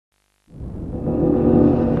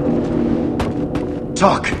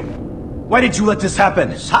talk. Why did you let this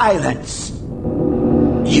happen? Silence!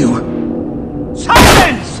 You...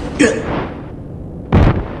 Silence!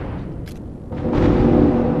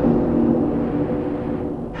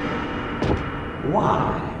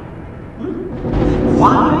 Why?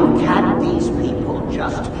 Why can't these people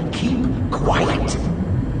just keep quiet?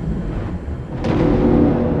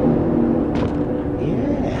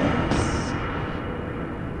 Yes.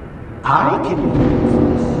 I can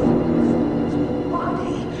use this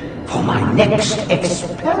body for my next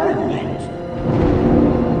experiment.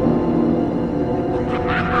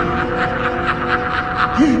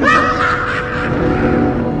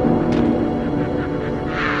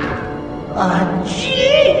 A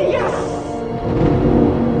genius!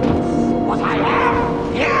 What I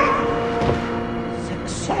am here!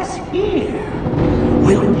 Success here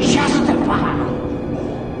will justify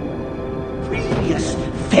previous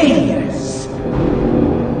failures.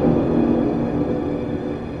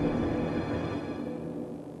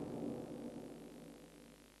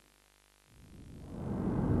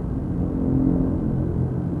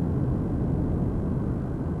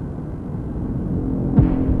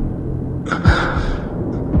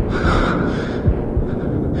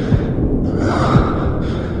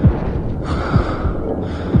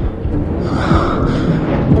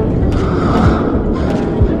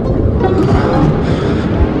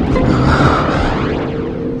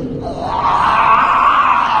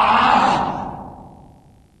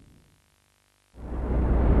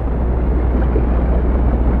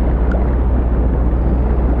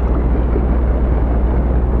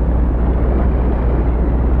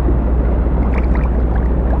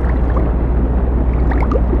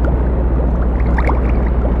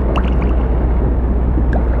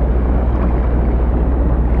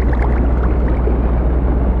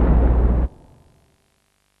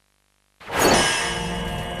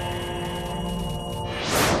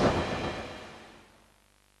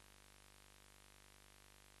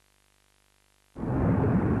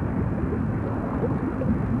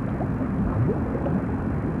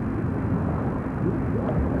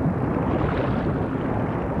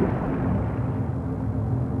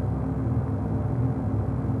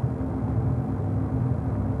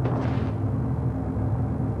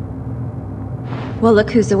 Well,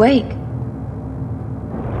 look who's awake.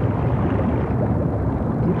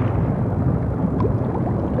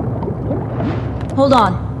 Hold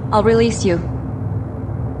on. I'll release you.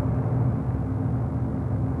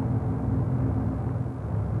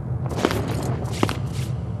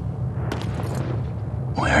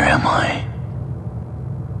 Where am I?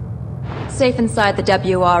 Safe inside the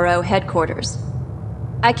WRO headquarters.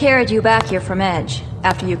 I carried you back here from Edge,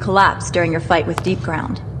 after you collapsed during your fight with Deep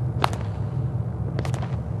Ground.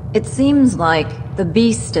 It seems like the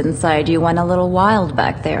beast inside you went a little wild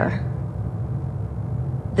back there.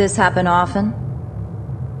 This happen often?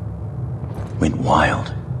 Went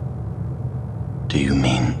wild? Do you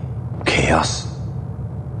mean chaos?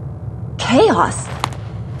 Chaos?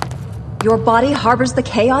 Your body harbors the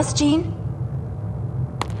chaos gene?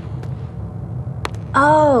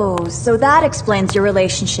 Oh, so that explains your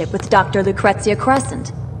relationship with Dr. Lucrezia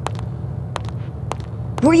Crescent.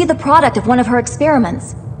 Were you the product of one of her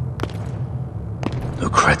experiments?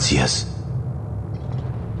 Lucrezia's...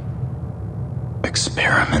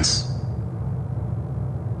 experiments?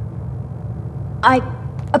 I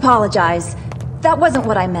apologize. That wasn't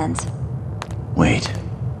what I meant. Wait.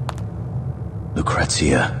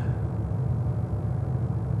 Lucrezia...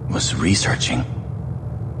 was researching...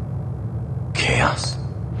 chaos?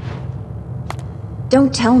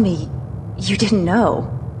 Don't tell me you didn't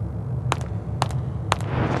know.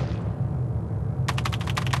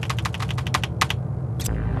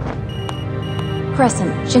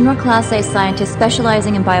 Crescent, Shinra Class A scientist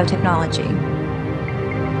specializing in biotechnology.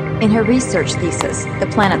 In her research thesis, The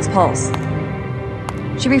Planet's Pulse,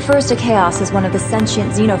 she refers to chaos as one of the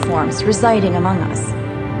sentient xenoforms residing among us.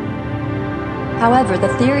 However, the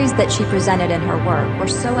theories that she presented in her work were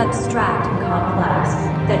so abstract and complex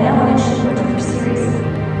that no one in Shinra took her seriously.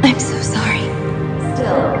 I'm so sorry.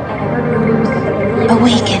 Still, I heard rumors that the brilliant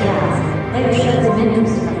Awaken. later sheds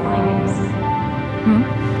minions to her findings.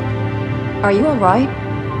 Are you alright?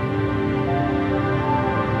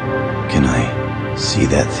 Can I see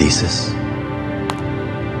that thesis?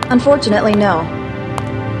 Unfortunately, no.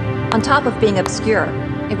 On top of being obscure,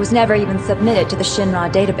 it was never even submitted to the Shinra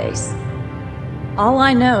database. All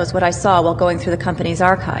I know is what I saw while going through the company's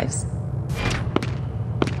archives.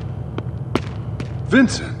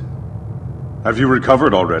 Vincent! Have you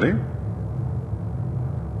recovered already?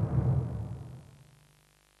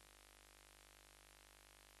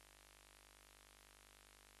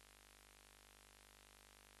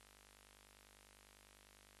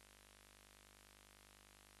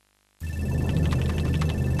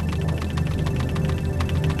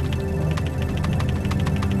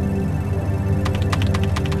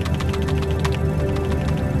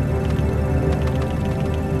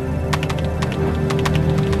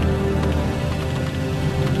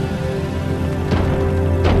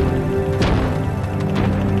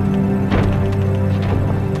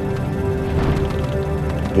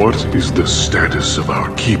 What is the status of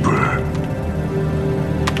our keeper?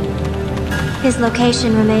 His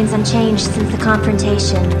location remains unchanged since the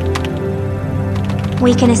confrontation.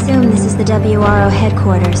 We can assume this is the WRO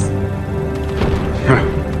headquarters.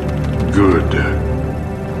 Good.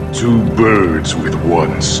 2 birds with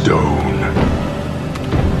 1 stone.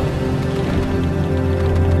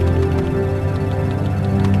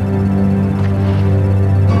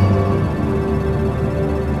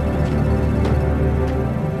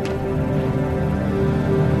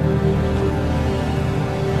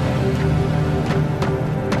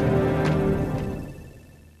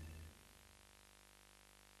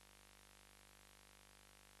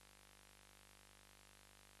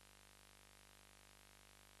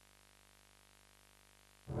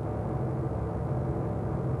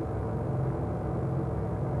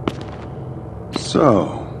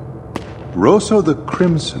 So, Rosso the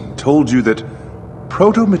Crimson told you that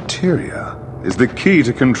proto-materia is the key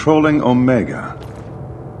to controlling Omega.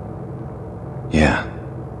 Yeah.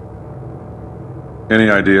 Any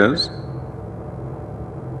ideas?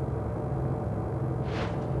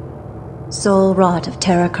 Soul rot of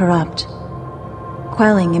terra corrupt.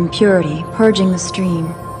 Quelling impurity, purging the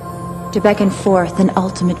stream. To beckon forth an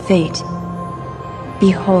ultimate fate.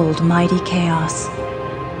 Behold mighty chaos.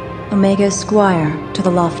 Omega Squire to the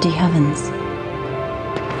lofty heavens.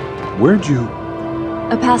 Where'd you...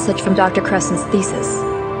 A passage from Dr. Crescent's thesis.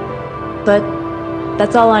 But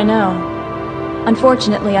that's all I know.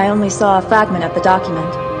 Unfortunately, I only saw a fragment of the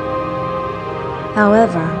document.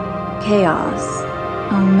 However, chaos,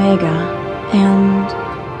 Omega, and...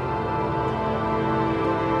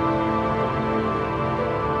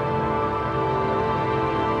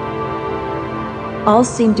 all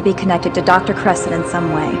seem to be connected to Dr. Crescent in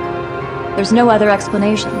some way. There's no other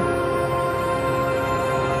explanation.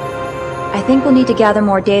 I think we'll need to gather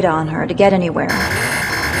more data on her to get anywhere.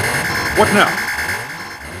 What now?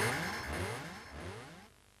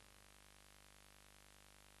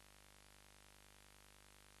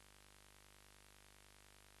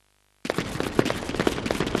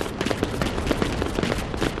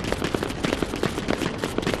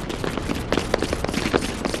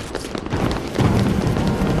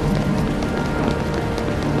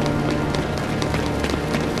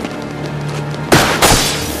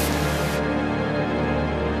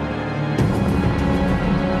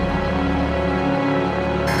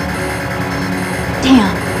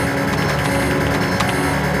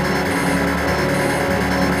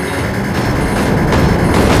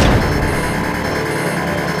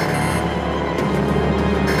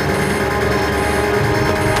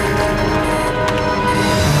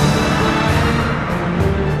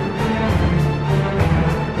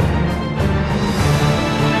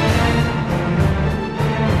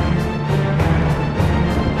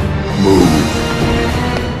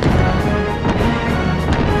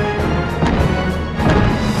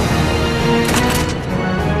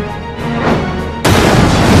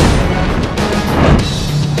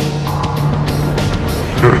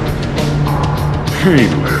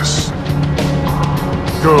 Painless.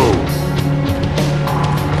 Go.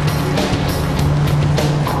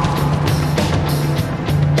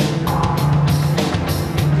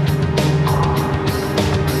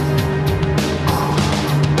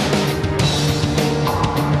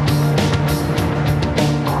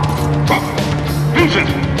 Vincent!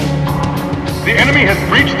 The enemy has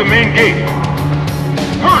breached the main gate.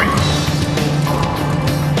 Hurry!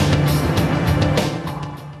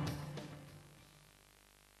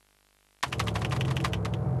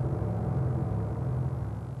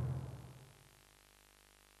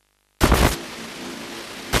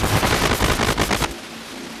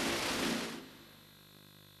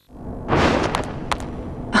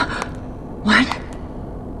 What?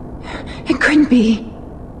 It couldn't be.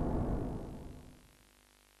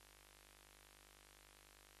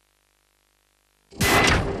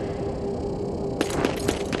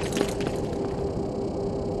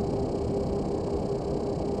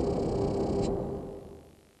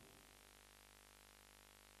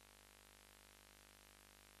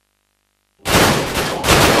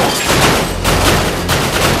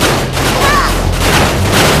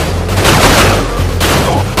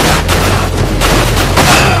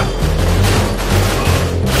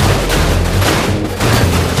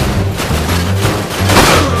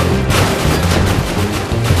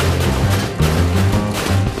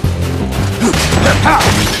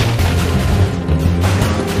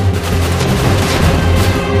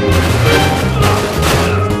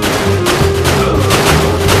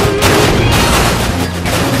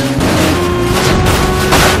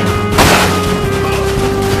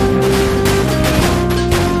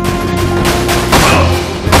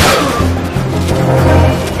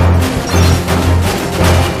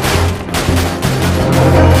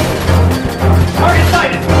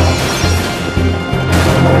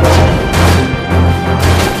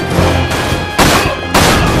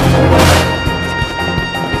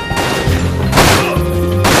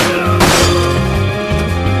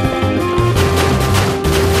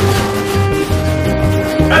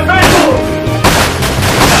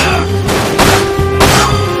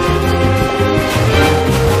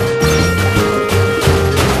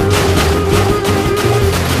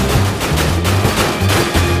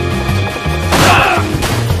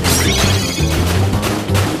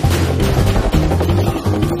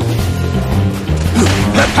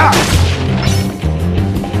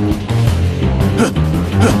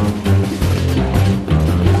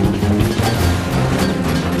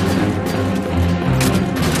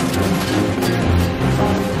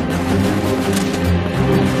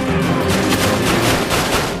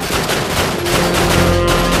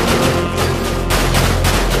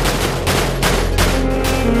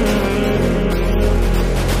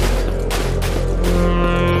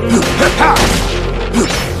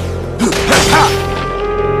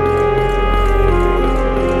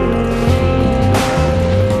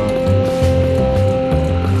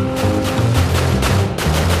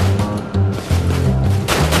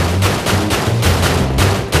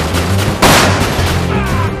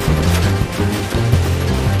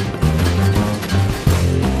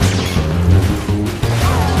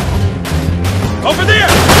 Over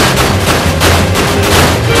there!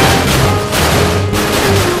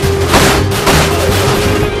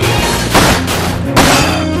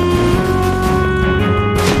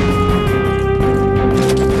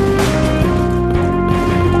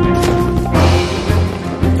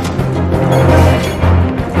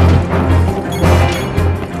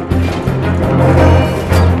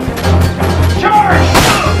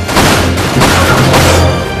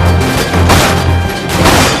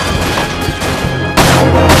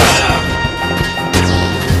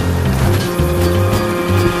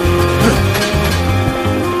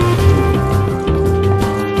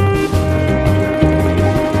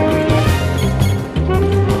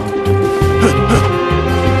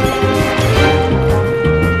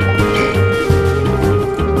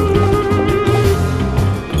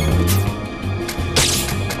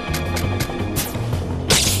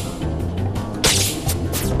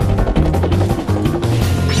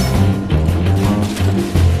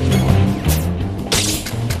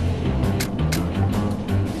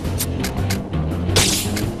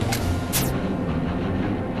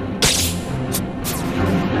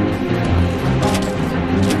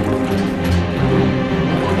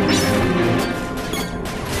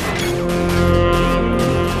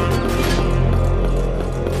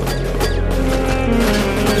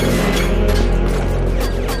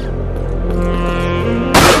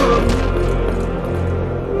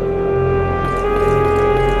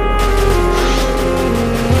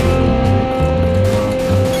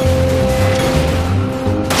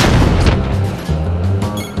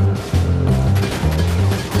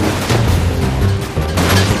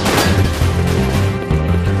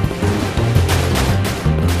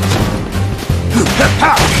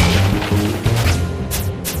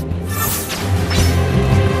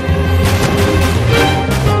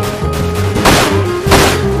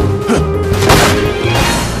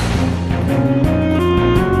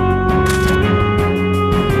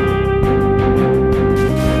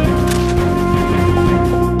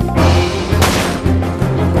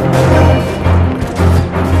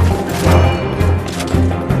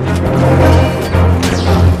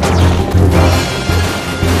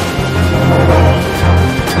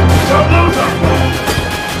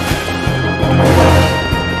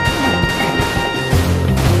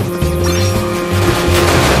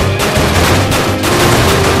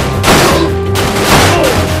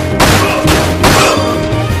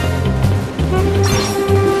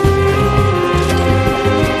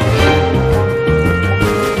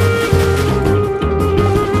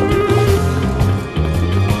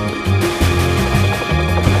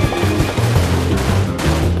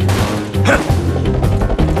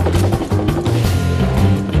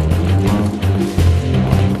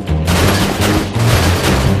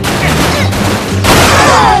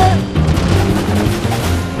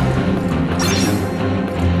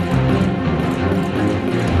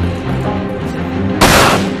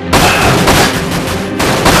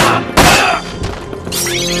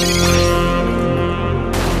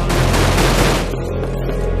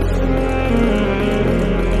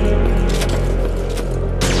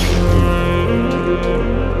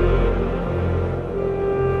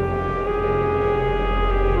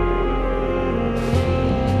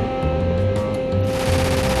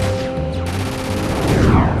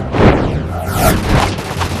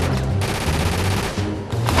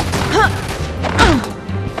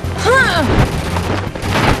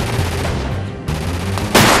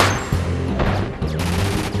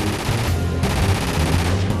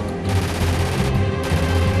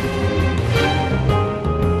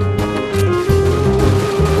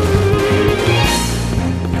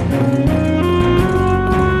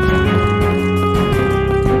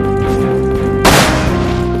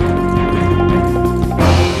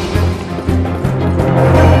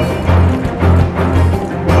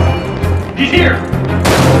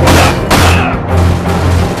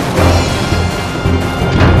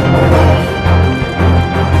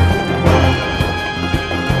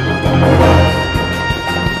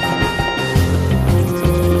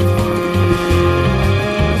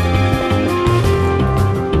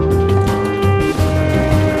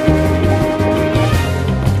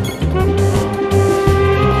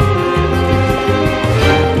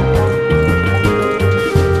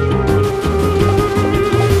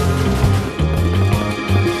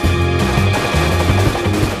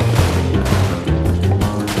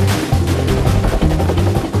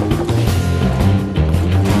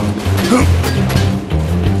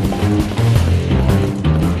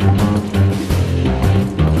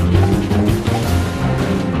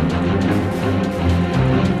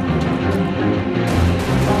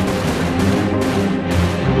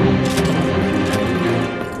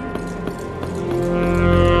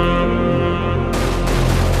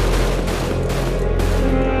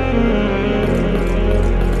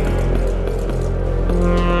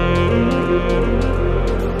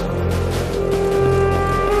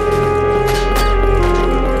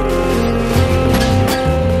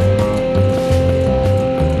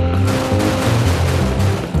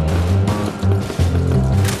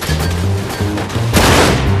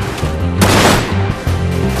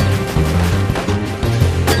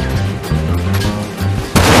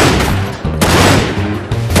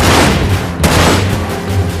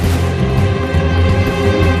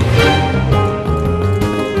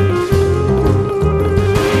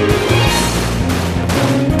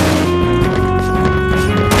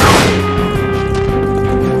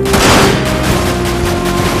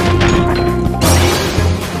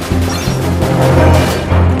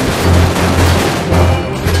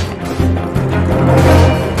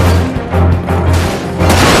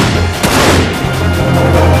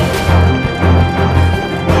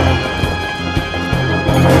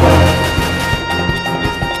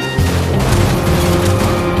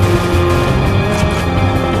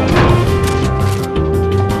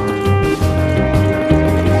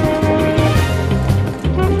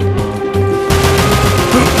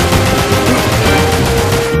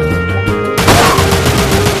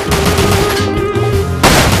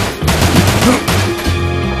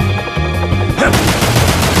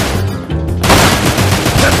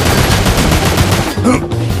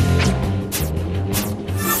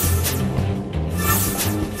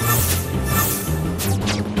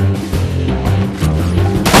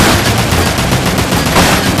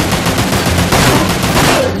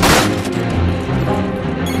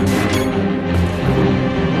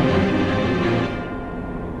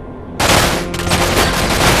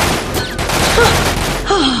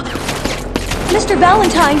 Mr.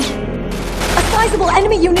 Valentine! A sizable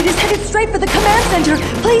enemy unit is headed straight for the command center!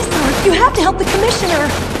 Please, sir, you have to help the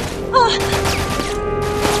Commissioner!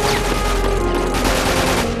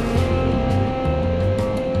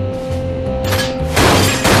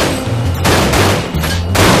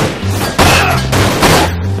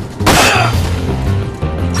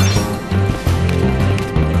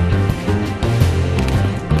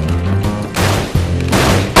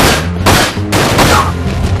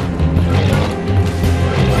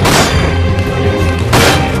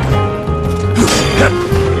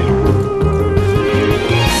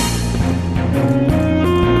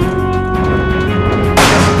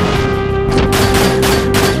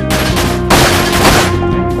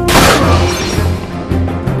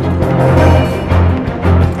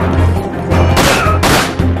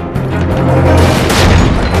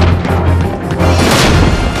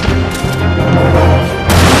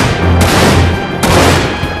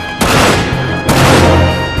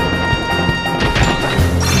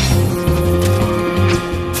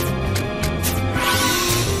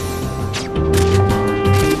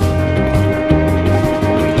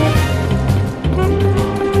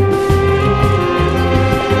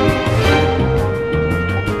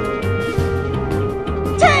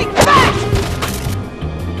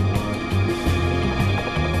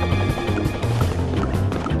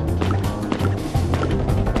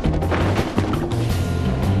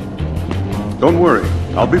 Don't worry,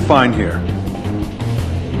 I'll be fine here.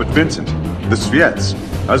 But Vincent, the Sviets,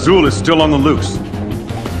 Azul is still on the loose.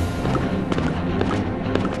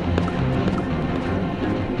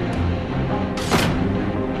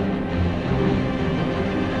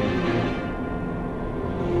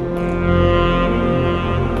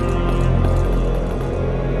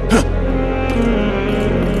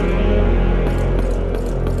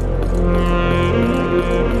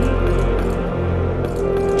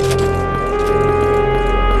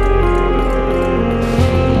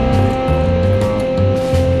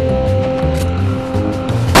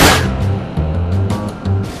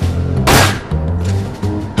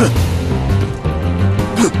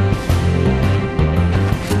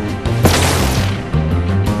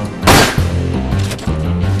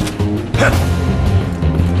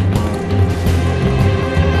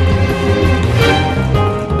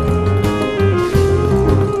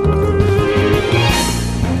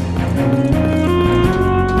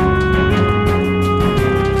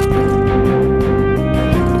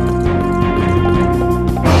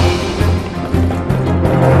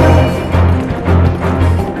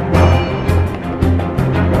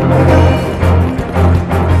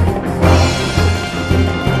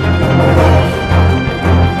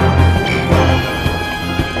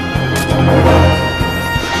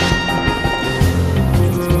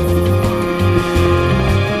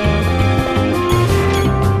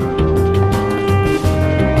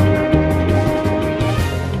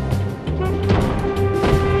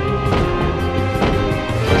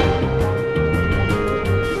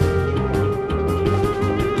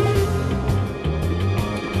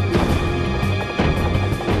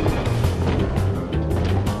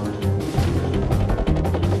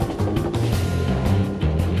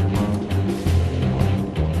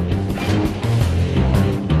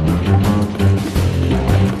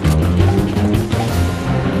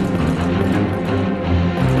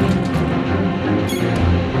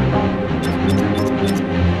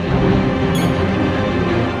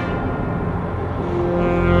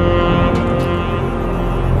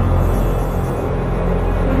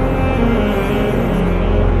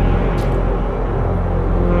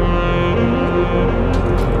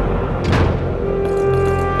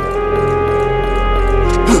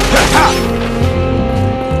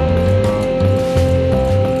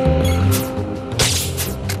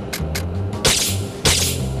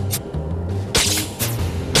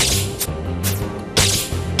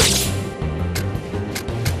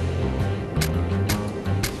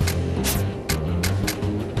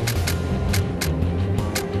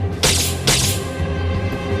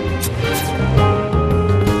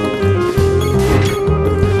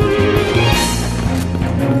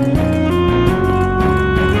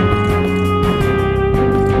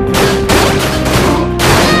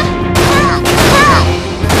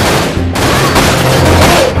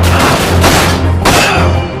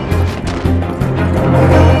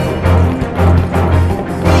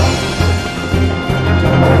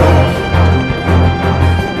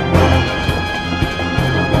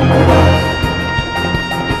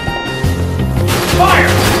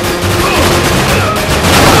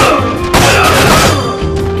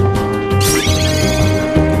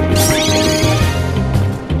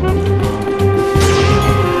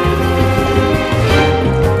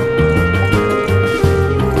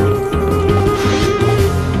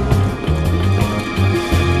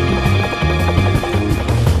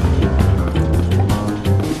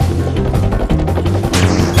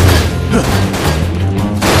 Huh.